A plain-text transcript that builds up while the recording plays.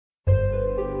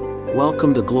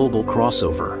Welcome to Global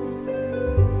Crossover,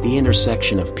 the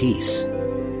intersection of peace.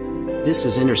 This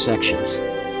is Intersections.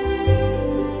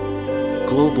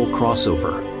 Global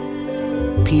Crossover.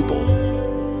 People,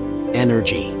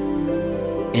 energy,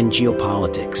 and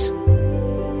geopolitics.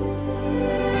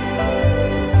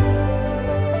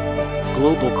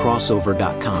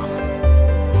 GlobalCrossover.com.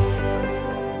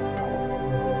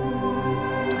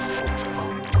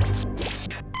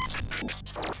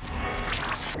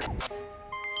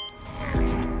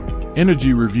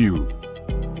 Energy Review.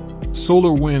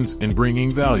 Solar winds and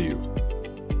bringing value.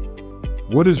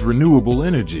 What is renewable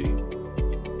energy?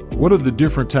 What are the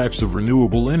different types of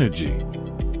renewable energy?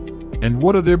 And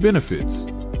what are their benefits?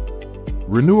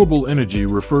 Renewable energy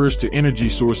refers to energy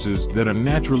sources that are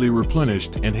naturally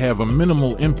replenished and have a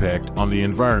minimal impact on the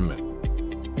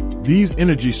environment. These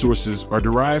energy sources are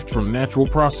derived from natural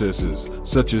processes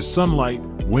such as sunlight,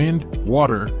 wind,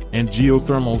 water, and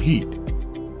geothermal heat.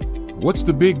 What's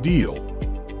the big deal?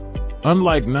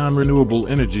 Unlike non-renewable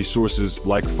energy sources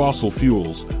like fossil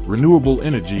fuels, renewable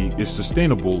energy is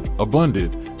sustainable,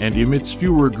 abundant, and emits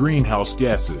fewer greenhouse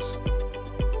gases.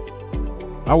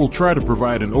 I will try to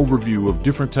provide an overview of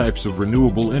different types of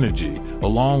renewable energy,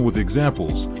 along with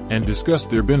examples, and discuss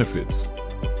their benefits.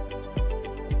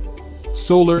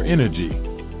 Solar energy.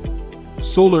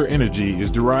 Solar energy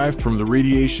is derived from the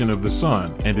radiation of the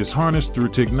sun and is harnessed through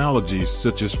technologies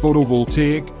such as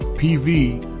photovoltaic,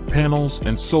 PV, panels,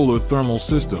 and solar thermal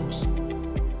systems.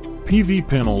 PV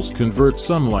panels convert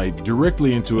sunlight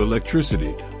directly into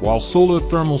electricity, while solar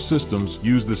thermal systems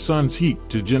use the sun's heat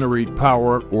to generate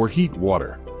power or heat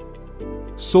water.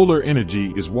 Solar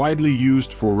energy is widely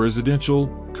used for residential,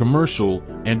 commercial,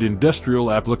 and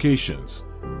industrial applications.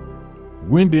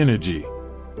 Wind energy.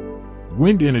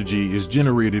 Wind energy is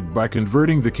generated by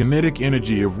converting the kinetic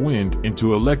energy of wind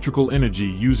into electrical energy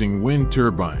using wind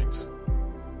turbines.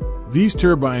 These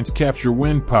turbines capture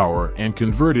wind power and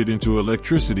convert it into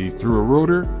electricity through a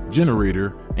rotor,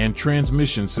 generator, and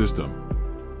transmission system.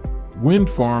 Wind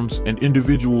farms and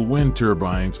individual wind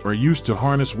turbines are used to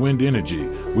harness wind energy,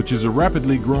 which is a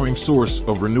rapidly growing source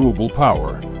of renewable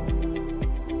power.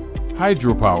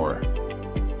 Hydropower.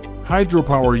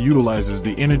 Hydropower utilizes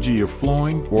the energy of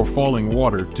flowing or falling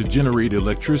water to generate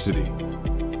electricity.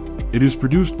 It is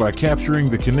produced by capturing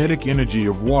the kinetic energy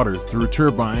of water through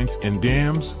turbines in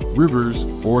dams, rivers,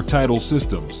 or tidal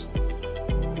systems.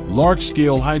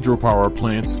 Large-scale hydropower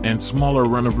plants and smaller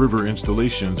run-of-river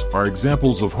installations are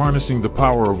examples of harnessing the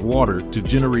power of water to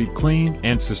generate clean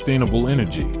and sustainable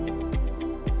energy.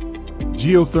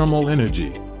 Geothermal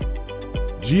energy.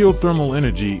 Geothermal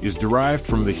energy is derived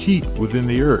from the heat within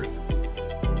the earth.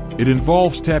 It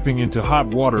involves tapping into hot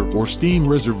water or steam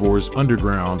reservoirs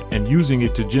underground and using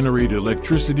it to generate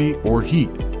electricity or heat.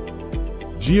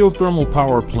 Geothermal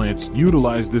power plants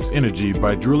utilize this energy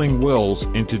by drilling wells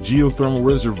into geothermal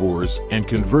reservoirs and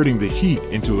converting the heat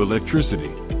into electricity.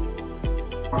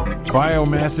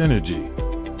 Biomass energy.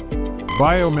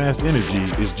 Biomass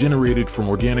energy is generated from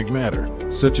organic matter,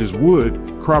 such as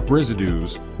wood, crop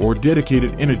residues, or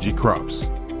dedicated energy crops.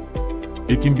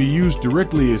 It can be used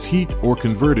directly as heat or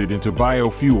converted into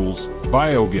biofuels,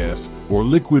 biogas, or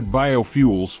liquid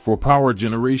biofuels for power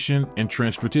generation and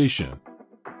transportation.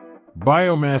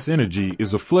 Biomass energy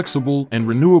is a flexible and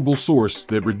renewable source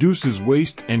that reduces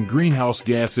waste and greenhouse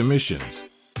gas emissions.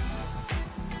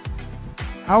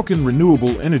 How can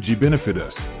renewable energy benefit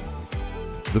us?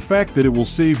 The fact that it will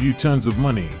save you tons of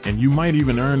money, and you might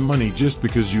even earn money just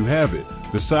because you have it,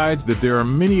 besides that there are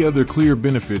many other clear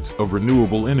benefits of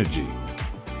renewable energy.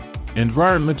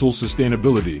 Environmental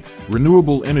sustainability.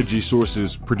 Renewable energy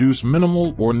sources produce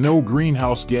minimal or no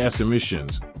greenhouse gas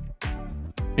emissions.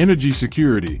 Energy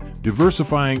security.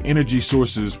 Diversifying energy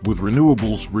sources with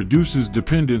renewables reduces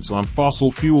dependence on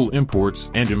fossil fuel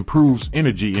imports and improves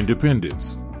energy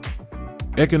independence.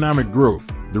 Economic growth.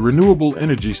 The renewable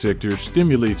energy sector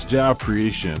stimulates job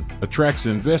creation, attracts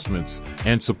investments,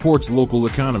 and supports local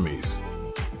economies.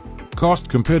 Cost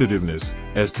competitiveness.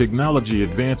 As technology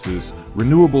advances,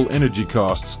 renewable energy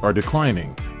costs are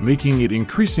declining, making it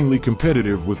increasingly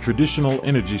competitive with traditional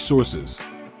energy sources.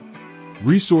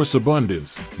 Resource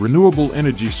abundance. Renewable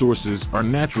energy sources are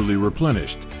naturally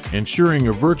replenished, ensuring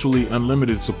a virtually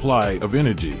unlimited supply of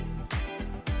energy.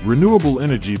 Renewable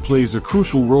energy plays a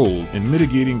crucial role in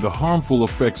mitigating the harmful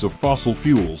effects of fossil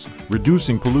fuels,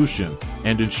 reducing pollution,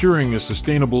 and ensuring a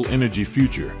sustainable energy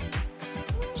future.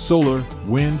 Solar,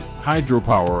 wind,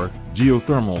 hydropower,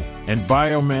 geothermal, and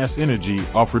biomass energy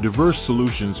offer diverse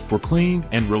solutions for clean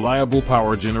and reliable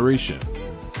power generation.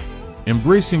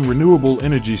 Embracing renewable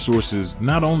energy sources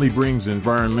not only brings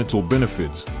environmental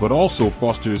benefits, but also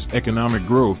fosters economic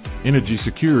growth, energy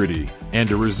security,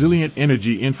 and a resilient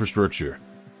energy infrastructure.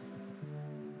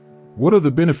 What are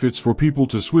the benefits for people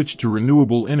to switch to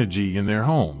renewable energy in their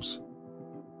homes?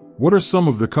 What are some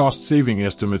of the cost-saving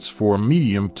estimates for a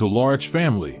medium to large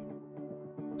family?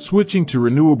 Switching to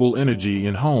renewable energy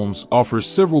in homes offers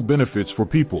several benefits for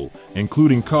people,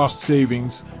 including cost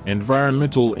savings,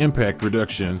 environmental impact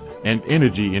reduction, and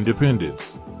energy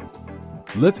independence.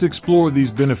 Let's explore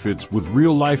these benefits with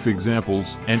real-life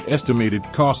examples and estimated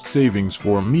cost savings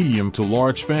for a medium to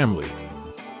large family.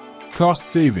 Cost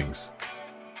savings.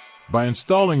 By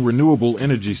installing renewable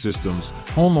energy systems,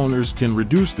 homeowners can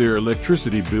reduce their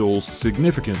electricity bills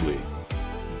significantly.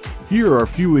 Here are a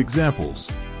few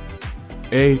examples.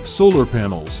 A. Solar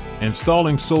panels.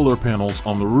 Installing solar panels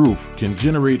on the roof can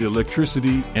generate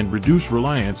electricity and reduce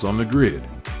reliance on the grid.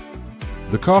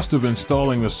 The cost of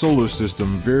installing a solar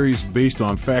system varies based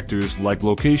on factors like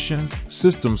location,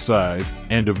 system size,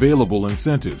 and available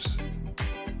incentives.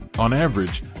 On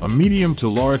average, a medium to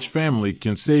large family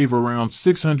can save around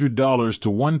 $600 to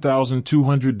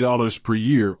 $1,200 per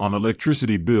year on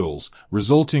electricity bills,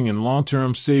 resulting in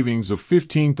long-term savings of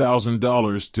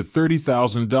 $15,000 to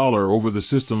 $30,000 over the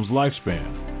system's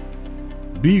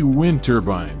lifespan. B. Wind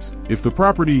turbines. If the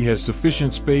property has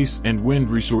sufficient space and wind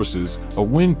resources, a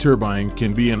wind turbine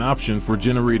can be an option for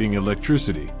generating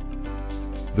electricity.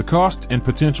 The cost and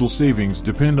potential savings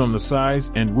depend on the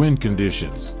size and wind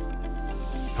conditions.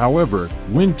 However,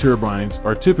 wind turbines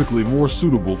are typically more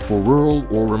suitable for rural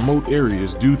or remote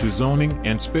areas due to zoning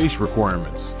and space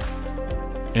requirements.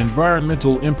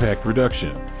 Environmental impact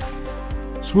reduction.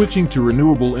 Switching to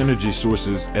renewable energy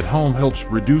sources at home helps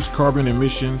reduce carbon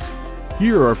emissions.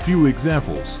 Here are a few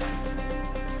examples.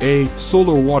 A.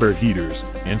 Solar water heaters.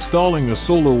 Installing a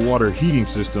solar water heating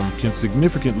system can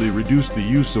significantly reduce the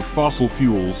use of fossil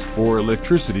fuels or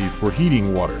electricity for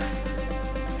heating water.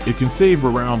 It can save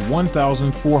around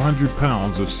 1,400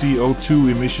 pounds of CO2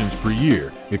 emissions per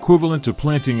year, equivalent to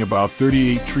planting about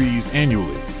 38 trees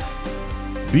annually.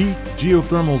 B.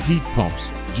 Geothermal heat pumps.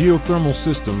 Geothermal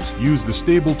systems use the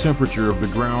stable temperature of the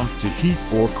ground to heat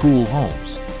or cool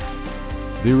homes.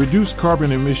 They reduce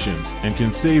carbon emissions and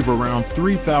can save around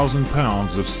 3,000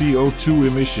 pounds of CO2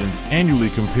 emissions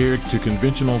annually compared to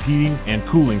conventional heating and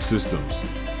cooling systems.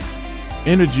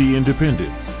 Energy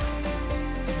independence.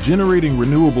 Generating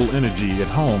renewable energy at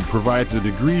home provides a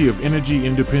degree of energy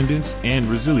independence and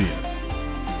resilience.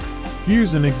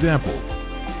 Here's an example.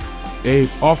 A.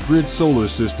 Off-grid solar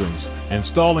systems.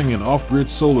 Installing an off-grid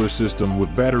solar system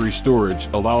with battery storage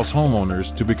allows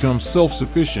homeowners to become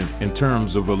self-sufficient in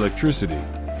terms of electricity.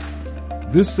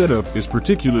 This setup is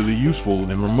particularly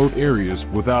useful in remote areas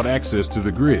without access to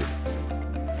the grid.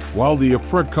 While the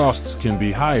upfront costs can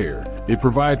be higher, it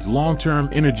provides long-term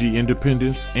energy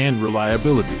independence and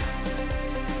reliability.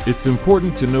 It's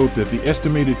important to note that the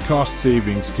estimated cost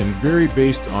savings can vary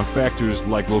based on factors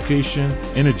like location,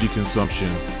 energy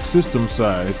consumption, system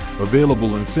size,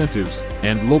 available incentives,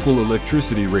 and local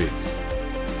electricity rates.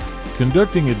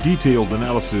 Conducting a detailed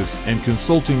analysis and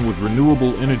consulting with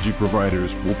renewable energy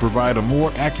providers will provide a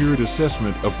more accurate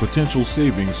assessment of potential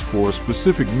savings for a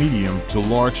specific medium to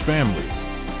large family.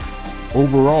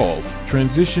 Overall,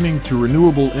 transitioning to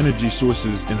renewable energy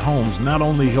sources in homes not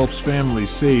only helps families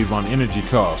save on energy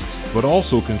costs, but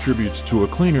also contributes to a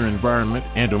cleaner environment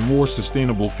and a more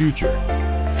sustainable future.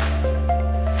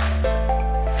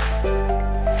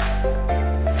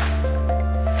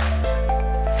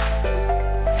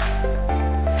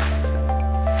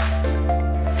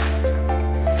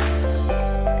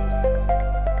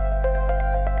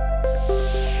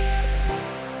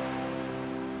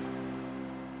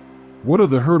 What are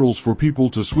the hurdles for people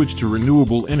to switch to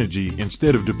renewable energy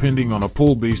instead of depending on a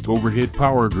pole-based overhead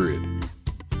power grid?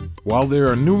 While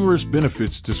there are numerous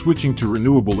benefits to switching to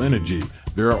renewable energy,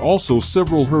 there are also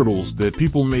several hurdles that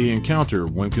people may encounter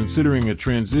when considering a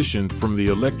transition from the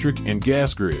electric and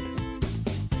gas grid.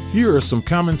 Here are some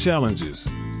common challenges.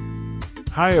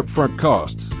 High upfront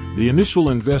costs. The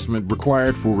initial investment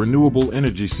required for renewable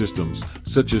energy systems,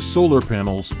 such as solar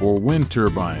panels or wind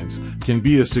turbines, can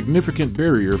be a significant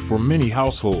barrier for many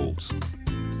households.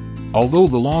 Although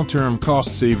the long-term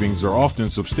cost savings are often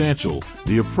substantial,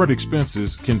 the upfront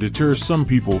expenses can deter some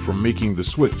people from making the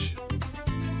switch.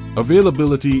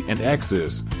 Availability and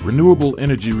access. Renewable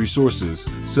energy resources,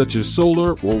 such as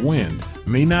solar or wind,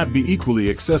 may not be equally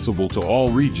accessible to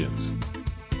all regions.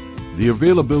 The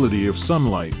availability of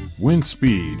sunlight, wind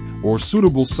speed, or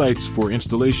suitable sites for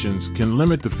installations can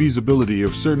limit the feasibility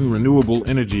of certain renewable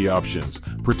energy options,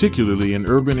 particularly in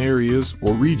urban areas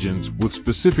or regions with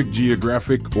specific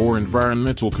geographic or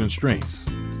environmental constraints.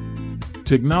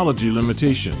 Technology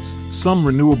limitations. Some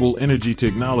renewable energy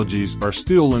technologies are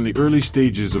still in the early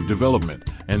stages of development,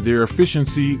 and their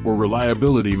efficiency or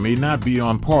reliability may not be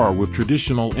on par with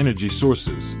traditional energy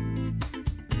sources.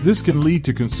 This can lead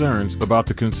to concerns about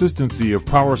the consistency of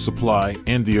power supply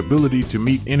and the ability to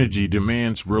meet energy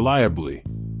demands reliably.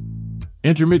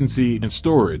 Intermittency and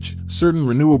storage. Certain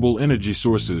renewable energy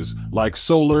sources, like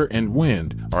solar and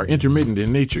wind, are intermittent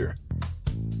in nature.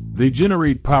 They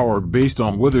generate power based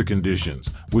on weather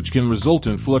conditions, which can result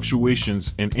in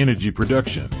fluctuations in energy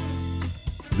production.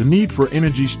 The need for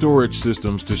energy storage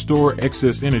systems to store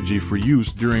excess energy for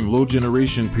use during low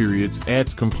generation periods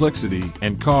adds complexity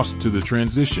and cost to the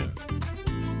transition.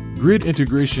 Grid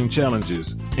integration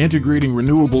challenges. Integrating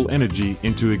renewable energy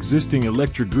into existing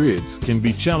electric grids can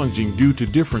be challenging due to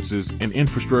differences in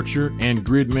infrastructure and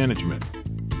grid management.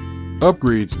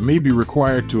 Upgrades may be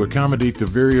required to accommodate the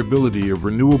variability of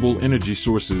renewable energy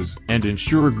sources and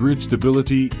ensure grid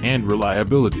stability and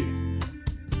reliability.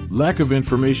 Lack of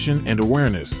information and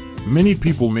awareness. Many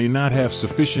people may not have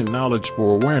sufficient knowledge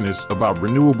or awareness about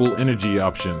renewable energy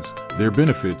options, their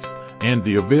benefits, and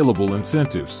the available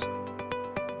incentives.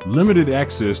 Limited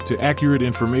access to accurate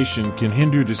information can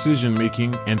hinder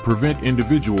decision-making and prevent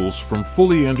individuals from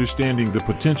fully understanding the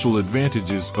potential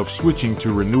advantages of switching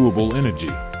to renewable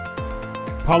energy.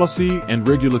 Policy and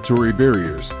regulatory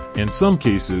barriers. In some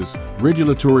cases,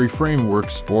 regulatory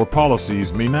frameworks or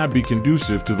policies may not be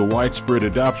conducive to the widespread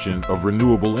adoption of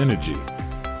renewable energy.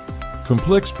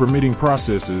 Complex permitting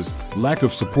processes, lack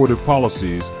of supportive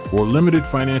policies, or limited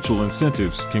financial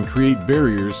incentives can create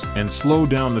barriers and slow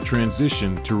down the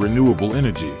transition to renewable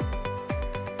energy.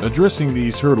 Addressing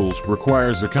these hurdles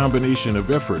requires a combination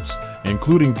of efforts,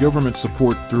 including government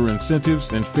support through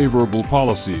incentives and favorable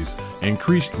policies,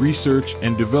 increased research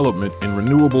and development in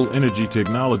renewable energy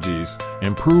technologies,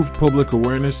 improved public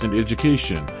awareness and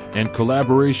education, and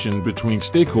collaboration between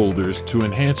stakeholders to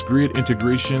enhance grid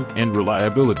integration and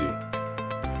reliability.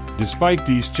 Despite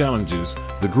these challenges,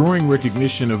 the growing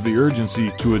recognition of the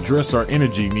urgency to address our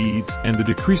energy needs and the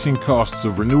decreasing costs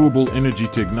of renewable energy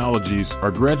technologies are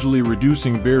gradually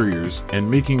reducing barriers and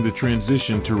making the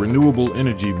transition to renewable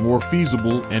energy more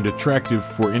feasible and attractive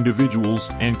for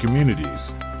individuals and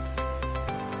communities.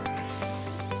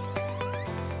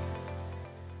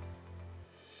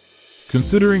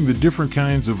 Considering the different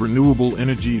kinds of renewable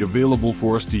energy available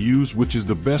for us to use, which is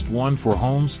the best one for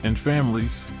homes and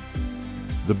families?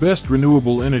 The best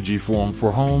renewable energy form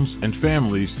for homes and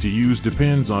families to use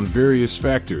depends on various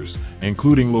factors,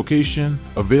 including location,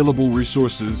 available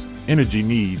resources, energy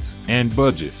needs, and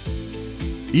budget.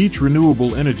 Each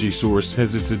renewable energy source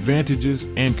has its advantages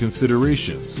and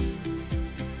considerations.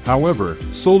 However,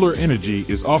 solar energy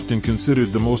is often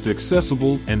considered the most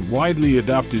accessible and widely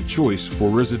adopted choice for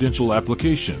residential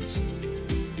applications.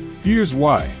 Here's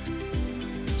why.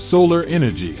 Solar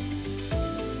energy.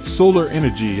 Solar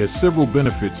energy has several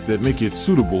benefits that make it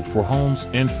suitable for homes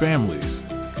and families.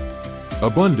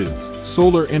 Abundance.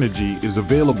 Solar energy is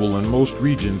available in most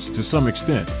regions to some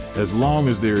extent, as long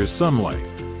as there is sunlight.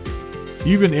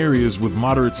 Even areas with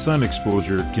moderate sun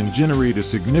exposure can generate a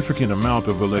significant amount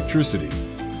of electricity.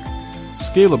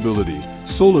 Scalability.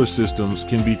 Solar systems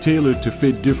can be tailored to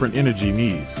fit different energy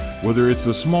needs, whether it's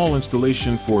a small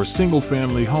installation for a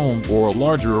single-family home or a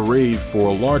larger array for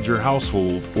a larger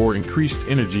household or increased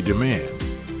energy demand.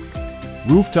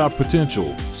 Rooftop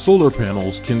potential. Solar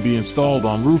panels can be installed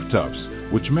on rooftops,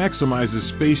 which maximizes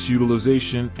space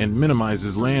utilization and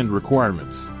minimizes land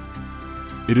requirements.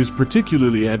 It is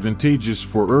particularly advantageous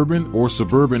for urban or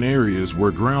suburban areas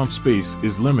where ground space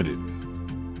is limited.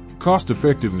 Cost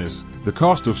effectiveness. The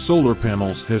cost of solar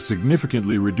panels has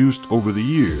significantly reduced over the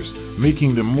years,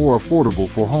 making them more affordable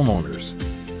for homeowners.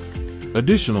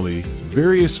 Additionally,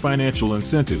 various financial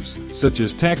incentives, such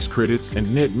as tax credits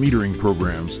and net metering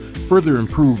programs, further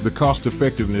improve the cost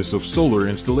effectiveness of solar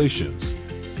installations.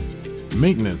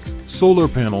 Maintenance. Solar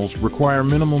panels require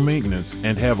minimal maintenance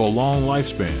and have a long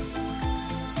lifespan.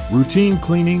 Routine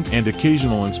cleaning and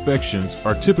occasional inspections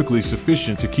are typically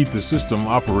sufficient to keep the system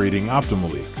operating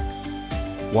optimally.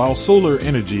 While solar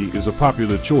energy is a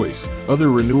popular choice,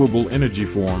 other renewable energy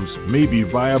forms may be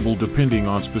viable depending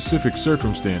on specific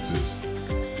circumstances.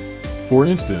 For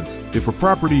instance, if a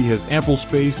property has ample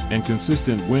space and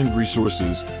consistent wind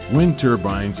resources, wind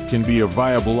turbines can be a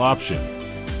viable option.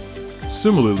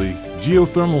 Similarly,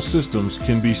 geothermal systems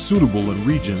can be suitable in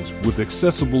regions with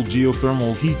accessible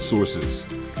geothermal heat sources.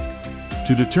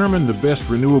 To determine the best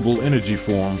renewable energy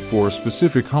form for a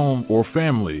specific home or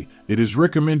family, it is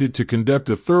recommended to conduct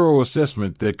a thorough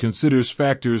assessment that considers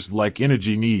factors like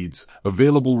energy needs,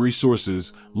 available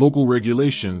resources, local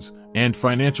regulations, and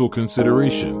financial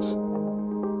considerations.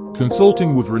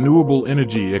 Consulting with renewable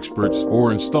energy experts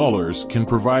or installers can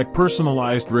provide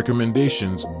personalized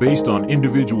recommendations based on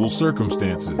individual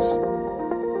circumstances.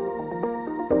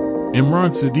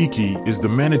 Imran Siddiqui is the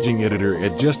managing editor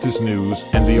at Justice News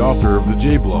and the author of the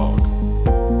J-Blog.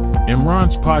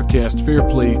 Imran's podcast Fair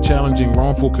Play Challenging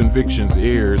Wrongful Convictions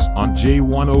airs on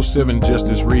J107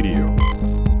 Justice Radio.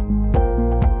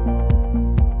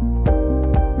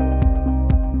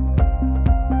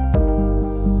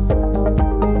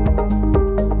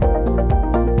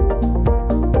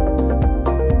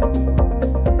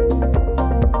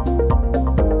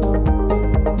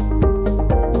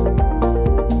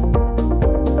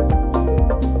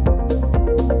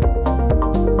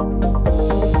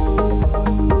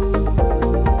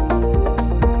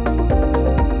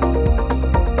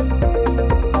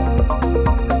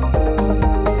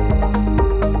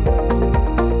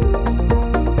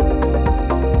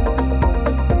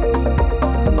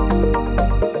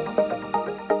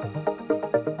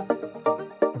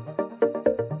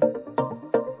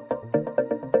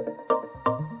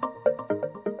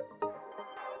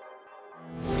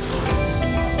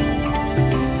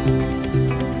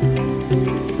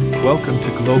 Welcome to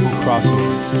Global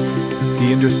Crossover,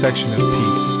 the intersection of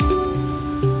peace.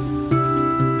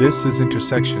 This is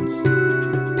Intersections.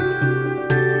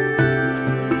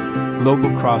 Global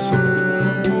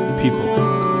Crossover, people,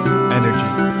 energy,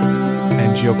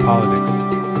 and geopolitics.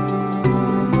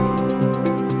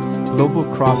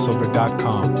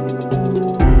 GlobalCrossover.com.